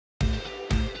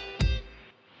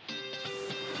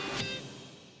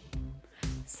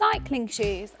Cycling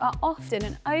shoes are often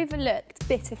an overlooked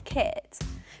bit of kit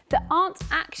that aren't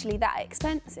actually that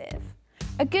expensive.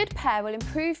 A good pair will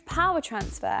improve power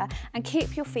transfer and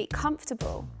keep your feet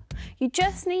comfortable. You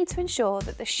just need to ensure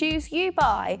that the shoes you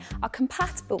buy are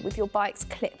compatible with your bike's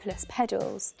clipless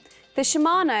pedals. The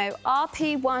Shimano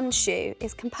RP1 shoe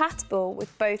is compatible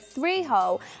with both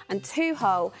 3-hole and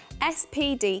 2-hole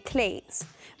SPD cleats,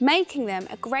 making them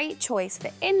a great choice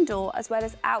for indoor as well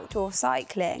as outdoor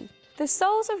cycling. The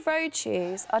soles of road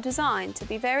shoes are designed to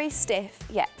be very stiff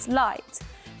yet light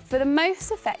for the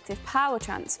most effective power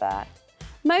transfer.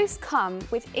 Most come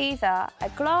with either a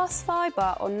glass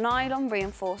fibre or nylon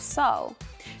reinforced sole.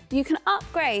 You can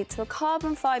upgrade to a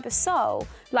carbon fibre sole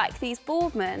like these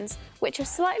Boardmans, which are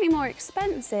slightly more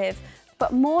expensive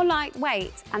but more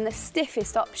lightweight and the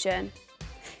stiffest option.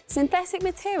 Synthetic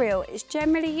material is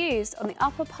generally used on the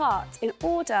upper part in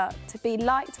order to be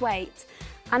lightweight,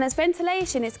 and as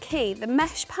ventilation is key, the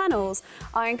mesh panels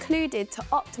are included to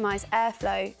optimise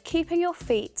airflow, keeping your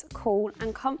feet cool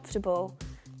and comfortable.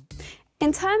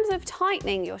 In terms of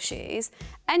tightening your shoes,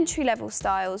 entry-level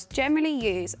styles generally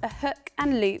use a hook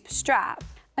and loop strap.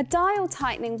 A dial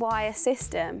tightening wire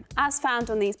system, as found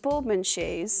on these Boardman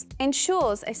shoes,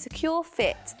 ensures a secure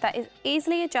fit that is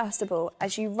easily adjustable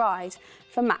as you ride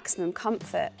for maximum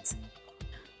comfort.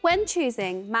 When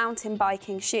choosing mountain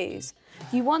biking shoes,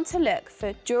 you want to look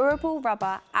for durable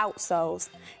rubber outsoles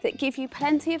that give you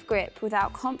plenty of grip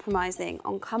without compromising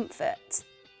on comfort.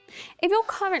 If you're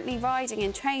currently riding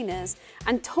in trainers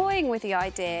and toying with the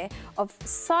idea of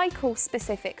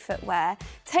cycle-specific footwear,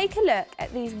 take a look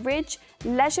at these Ridge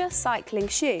leisure cycling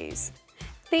shoes.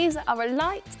 These are a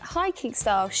light hiking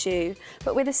style shoe,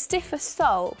 but with a stiffer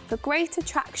sole for greater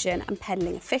traction and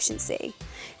pedalling efficiency.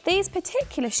 These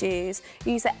particular shoes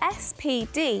use a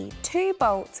SPD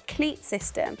 2-bolt cleat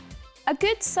system. A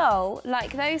good sole,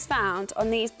 like those found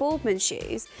on these Boardman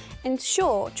shoes,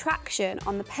 ensure traction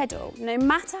on the pedal, no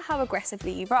matter how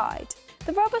aggressively you ride.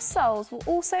 The rubber soles will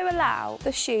also allow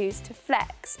the shoes to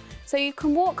flex, so you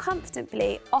can walk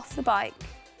comfortably off the bike,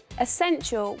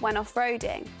 essential when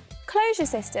off-roading. Closure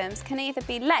systems can either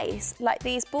be lace, like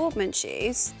these Boardman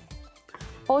shoes,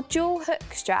 or dual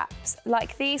hook straps,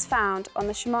 like these found on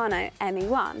the Shimano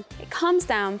ME1. It comes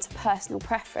down to personal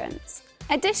preference.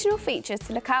 Additional features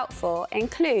to look out for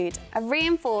include a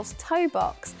reinforced toe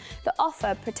box that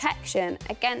offer protection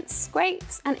against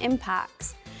scrapes and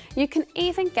impacts. You can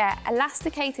even get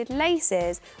elasticated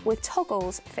laces with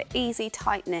toggles for easy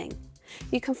tightening.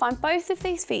 You can find both of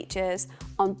these features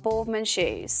on Boardman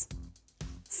shoes.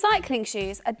 Cycling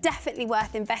shoes are definitely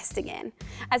worth investing in,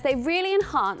 as they really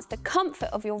enhance the comfort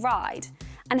of your ride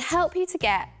and help you to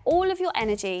get all of your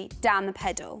energy down the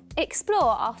pedal. Explore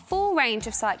our full range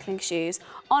of cycling shoes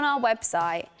on our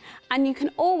website, and you can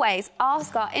always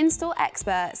ask our in-store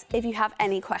experts if you have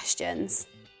any questions.